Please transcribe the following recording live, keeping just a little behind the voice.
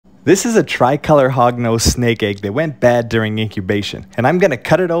This is a tricolor hognose snake egg that went bad during incubation, and I'm gonna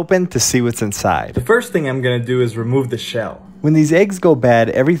cut it open to see what's inside. The first thing I'm gonna do is remove the shell. When these eggs go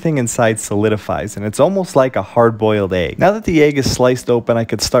bad, everything inside solidifies, and it's almost like a hard-boiled egg. Now that the egg is sliced open, I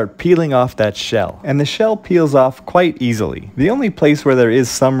could start peeling off that shell, and the shell peels off quite easily. The only place where there is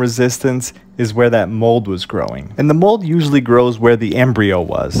some resistance is where that mold was growing. And the mold usually grows where the embryo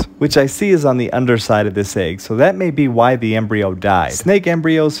was, which I see is on the underside of this egg, so that may be why the embryo died. Snake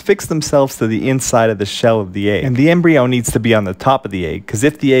embryos fix themselves to the inside of the shell of the egg, and the embryo needs to be on the top of the egg, because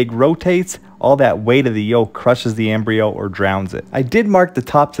if the egg rotates, all that weight of the yolk crushes the embryo or drowns it. I did mark the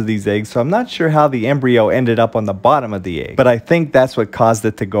tops of these eggs, so I'm not sure how the embryo ended up on the bottom of the egg, but I think that's what caused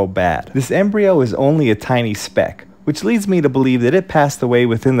it to go bad. This embryo is only a tiny speck, which leads me to believe that it passed away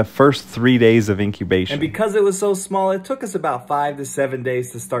within the first 3 days of incubation. And because it was so small, it took us about 5 to 7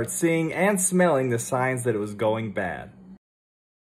 days to start seeing and smelling the signs that it was going bad.